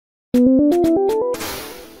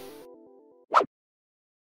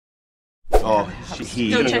Oh,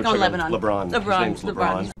 Go check on Lebanon.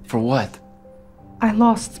 LeBron. For what? I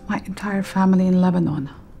lost my entire family in Lebanon.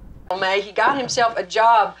 May, he got himself a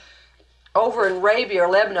job over in Arabia or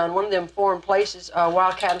Lebanon, one of them foreign places,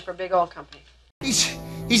 wildcatting for a big oil company. He's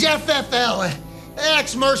FFL,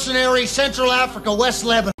 ex-mercenary, Central Africa, West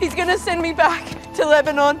Lebanon. He's gonna send me back to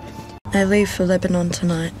Lebanon. I leave for Lebanon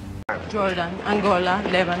tonight. Jordan, Angola,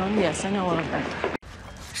 Lebanon, yes, I know all of that.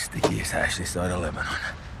 Stickiest Ashley side of Lebanon.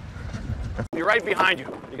 Be right behind you.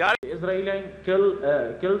 You got it? Israeli kills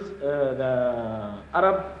the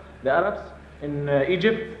Arabs in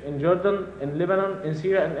Egypt, in Jordan, in Lebanon, in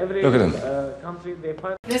Syria, and every country they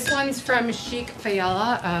fight. This one's from Sheikh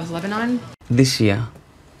Fayala of Lebanon. This year,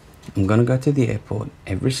 I'm gonna go to the airport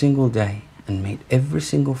every single day and meet every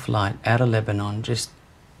single flight out of Lebanon just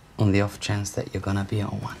on the off chance that you're gonna be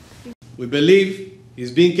on one. We believe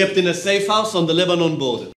he's being kept in a safe house on the Lebanon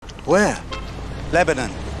border. Where?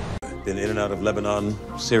 Lebanon. Been in and out of Lebanon,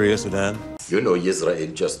 Syria, Sudan. You know, Israel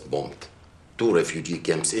just bombed 2 refugee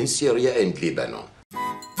camps in Syria and Lebanon.